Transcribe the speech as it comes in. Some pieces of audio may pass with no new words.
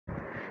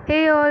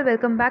Hey all,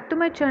 welcome back to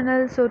my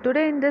channel. So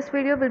today in this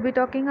video we'll be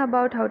talking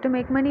about how to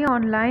make money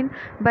online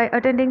by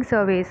attending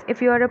surveys.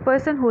 If you are a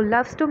person who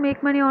loves to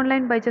make money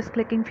online by just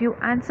clicking few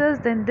answers,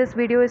 then this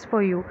video is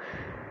for you.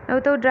 Now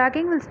without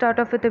dragging, we'll start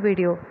off with the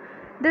video.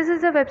 This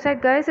is a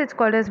website, guys. It's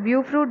called as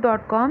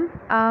viewfruit.com.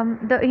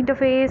 The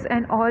interface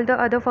and all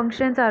the other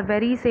functions are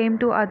very same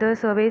to other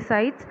survey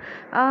sites.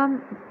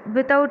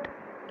 Without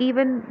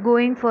even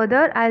going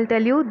further, I'll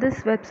tell you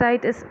this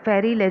website is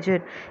very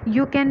legit.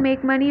 You can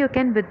make money, you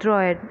can withdraw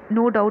it,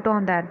 no doubt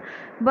on that.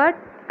 But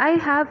I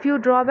have few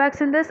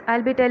drawbacks in this.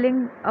 I'll be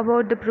telling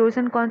about the pros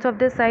and cons of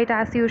this site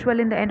as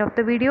usual in the end of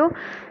the video,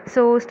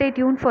 so stay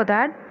tuned for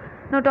that.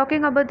 Now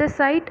talking about this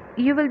site,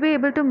 you will be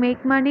able to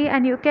make money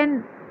and you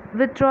can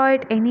withdraw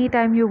it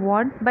anytime you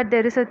want, but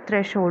there is a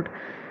threshold.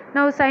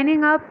 Now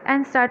signing up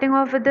and starting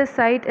off with this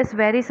site is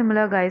very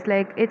similar, guys.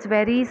 Like, it's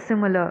very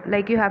similar.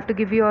 Like, you have to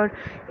give your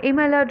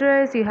email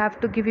address, you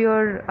have to give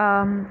your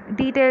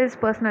details,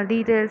 personal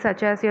details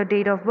such as your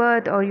date of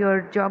birth or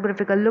your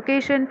geographical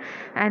location,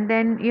 and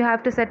then you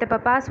have to set up a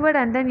password,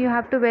 and then you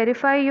have to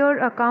verify your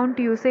account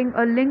using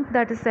a link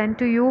that is sent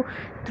to you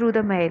through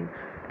the mail.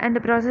 And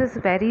the process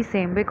is very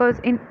same, because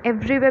in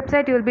every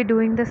website you will be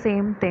doing the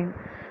same thing.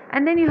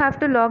 And then you have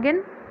to log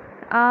in.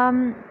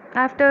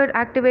 After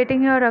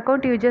activating your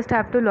account, you just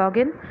have to log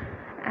in.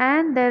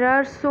 And there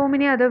are so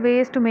many other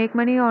ways to make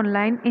money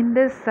online in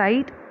this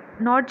site,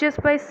 not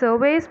just by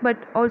surveys, but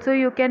also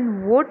you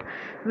can vote,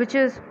 which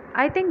is,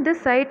 I think this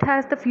site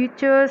has the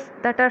features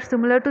that are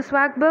similar to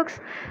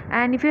swagbucks.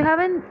 And if you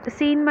haven't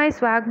seen my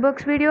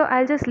swagbucks video,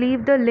 I'll just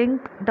leave the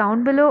link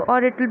down below,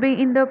 or it will be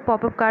in the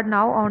pop-up card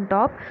now on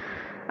top.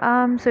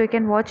 So you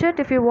can watch it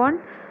if you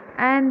want.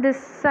 And this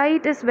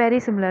site is very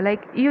similar.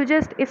 Like, you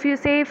just, if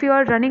you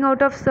are running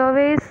out of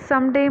surveys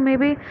someday,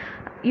 maybe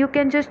you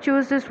can just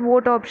choose this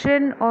vote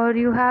option, or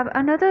you have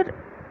another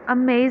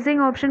amazing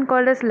option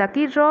called as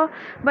lucky draw,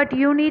 but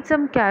you need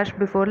some cash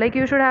before. Like,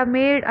 you should have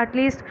made at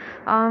least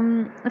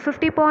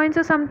 50 points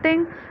or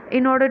something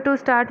in order to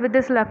start with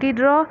this lucky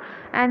draw.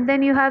 And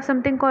then you have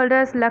something called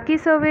as lucky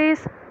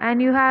surveys,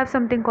 and you have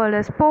something called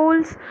as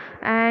polls,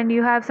 and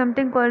you have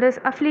something called as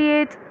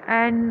affiliates.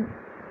 And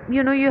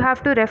you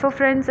have to refer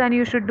friends, and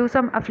you should do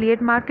some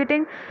affiliate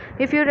marketing.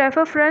 If you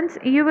refer friends,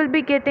 you will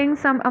be getting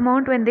some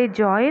amount when they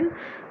join.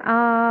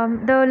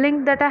 The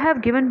link that I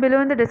have given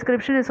below in the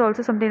description is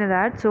also something like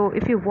that. So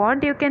if you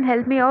want, you can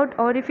help me out,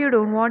 or if you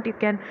don't want, you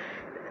can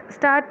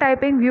start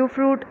typing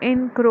viewfruit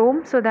in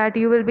Chrome, so that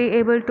you will be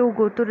able to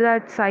go to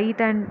that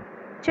site and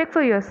check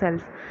for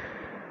yourself.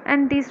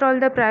 And these are all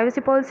the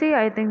privacy policy.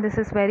 I think this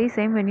is very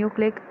same when you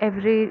click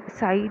every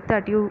site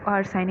that you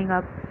are signing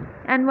up.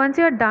 And once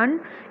you're done,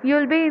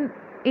 you'll be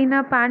in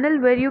a panel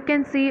where you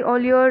can see all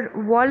your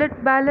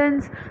wallet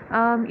balance.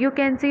 You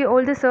can see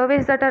all the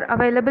surveys that are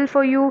available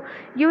for you.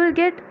 You will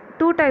get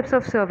two types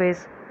of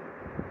surveys.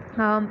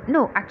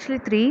 No, actually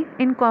three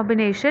in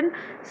combination.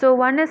 So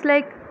one is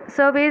like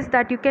surveys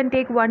that you can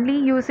take only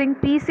using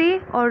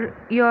PC or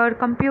your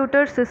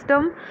computer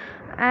system,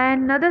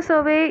 and another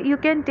survey you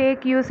can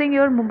take using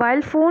your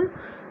mobile phone.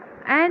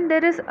 And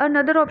there is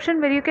another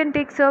option where you can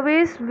take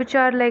surveys which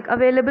are like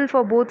available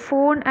for both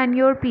phone and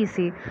your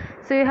PC.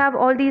 So you have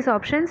all these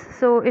options.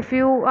 So if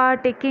you are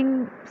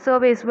taking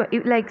surveys,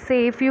 like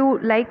say if you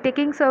like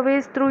taking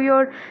surveys through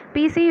your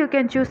PC, you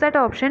can choose that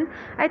option.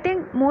 I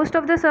think most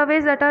of the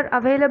surveys that are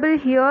available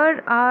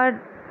here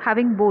are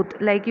having both.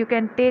 Like, you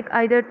can take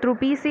either through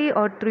PC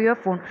or through your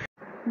phone.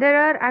 There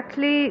are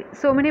actually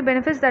so many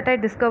benefits that I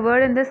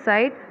discovered in this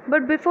site,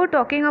 but before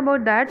talking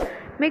about that,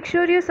 make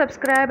sure you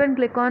subscribe and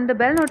click on the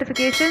bell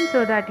notification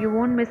so that you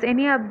won't miss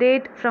any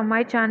update from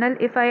my channel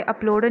if I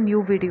upload a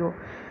new video.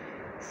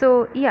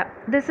 So yeah,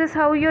 this is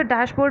how your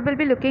dashboard will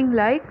be looking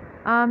like.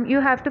 You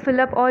have to fill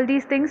up all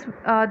these things.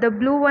 The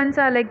blue ones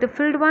are like the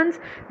filled ones,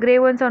 gray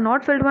ones are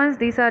not filled ones.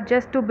 These are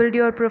just to build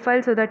your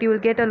profile so that you will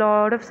get a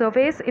lot of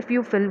surveys if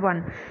you fill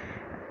one.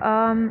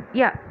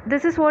 Yeah,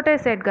 this is what I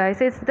said,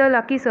 guys. It's the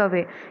lucky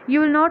survey. You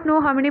will not know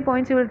how many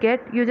points you will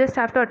get. You just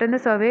have to attend the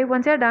survey.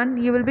 Once you're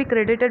done, you will be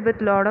credited with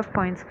a lot of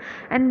points.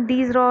 And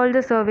these are all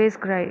the surveys.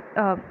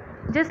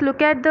 Just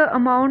look at the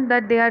amount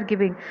that they are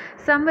giving.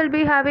 Some will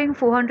be having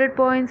 400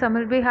 points, some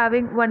will be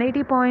having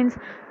 180 points.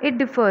 It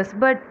differs,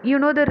 but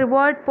the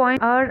reward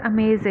points are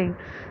amazing.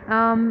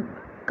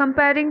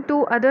 Comparing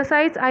to other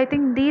sites, I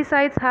think these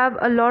sites have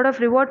a lot of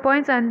reward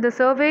points, and the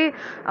survey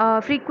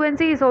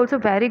frequency is also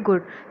very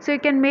good. So you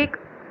can make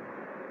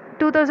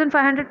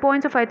 2500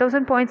 points or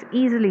 5000 points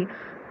easily.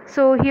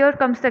 So here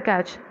comes the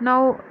catch.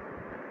 Now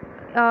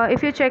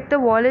if you check the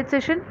wallet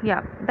session,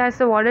 yeah, that's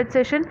the wallet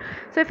session.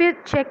 So if you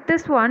check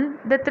this one,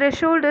 the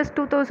threshold is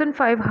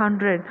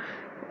 2500.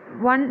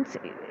 Once,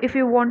 if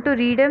you want to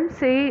redeem,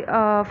 say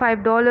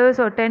 $5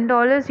 or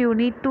 $10, you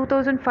need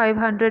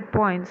 2500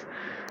 points.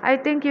 I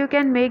think you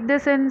can make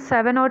this in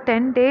 7 or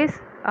 10 days.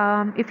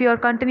 If you are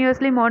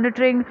continuously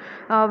monitoring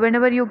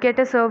whenever you get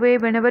a survey,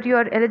 whenever you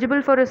are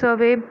eligible for a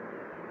survey,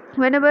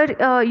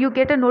 whenever you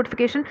get a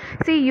notification.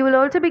 See, you will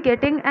also be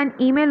getting an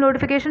email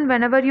notification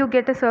whenever you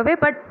get a survey,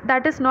 but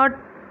that is not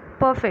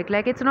perfect,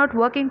 like it's not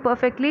working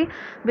perfectly,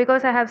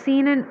 because I have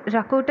seen in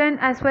Rakuten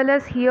as well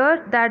as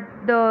here that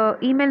the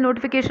email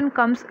notification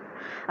comes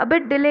a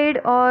bit delayed,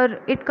 or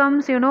it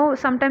comes,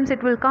 sometimes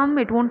it will come,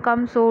 it won't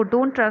come. So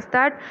don't trust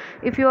that.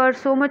 If you are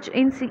so much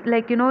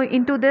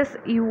into this,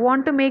 you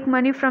want to make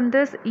money from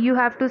this, you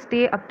have to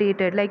stay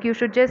updated. Like you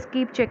should just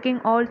keep checking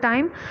all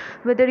time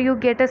whether you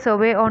get a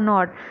survey or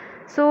not.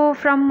 So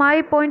from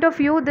my point of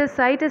view, this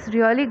site is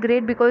really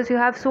great because you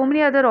have so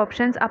many other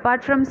options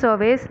apart from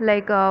surveys,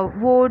 like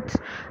votes,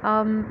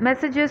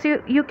 messages.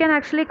 You can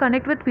actually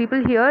connect with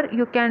people here.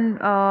 You can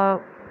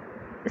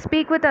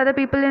speak with other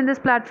people in this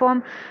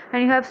platform,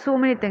 and you have so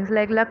many things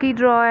like lucky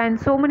draw and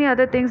so many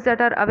other things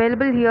that are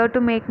available here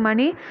to make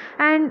money.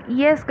 And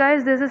yes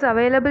guys, this is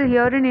available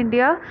here in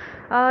India.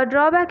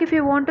 Drawback, if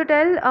you want to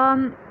tell,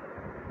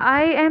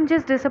 I am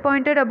just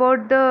disappointed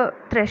about the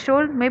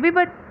threshold maybe,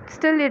 but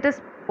still it is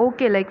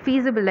okay, like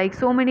feasible. Like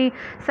so many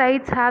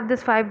sites have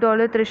this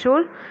 $5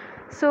 threshold.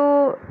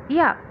 So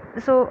yeah,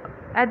 so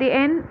at the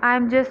end,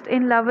 I'm just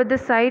in love with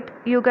this site.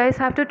 You guys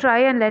have to try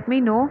and let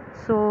me know.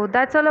 So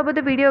that's all about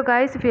the video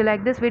guys. If you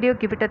like this video,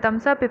 give it a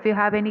thumbs up. If you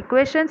have any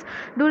questions,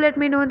 do let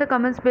me know in the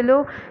comments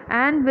below,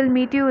 and we'll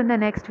meet you in the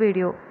next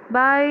video.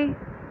 Bye.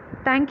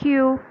 Thank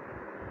you.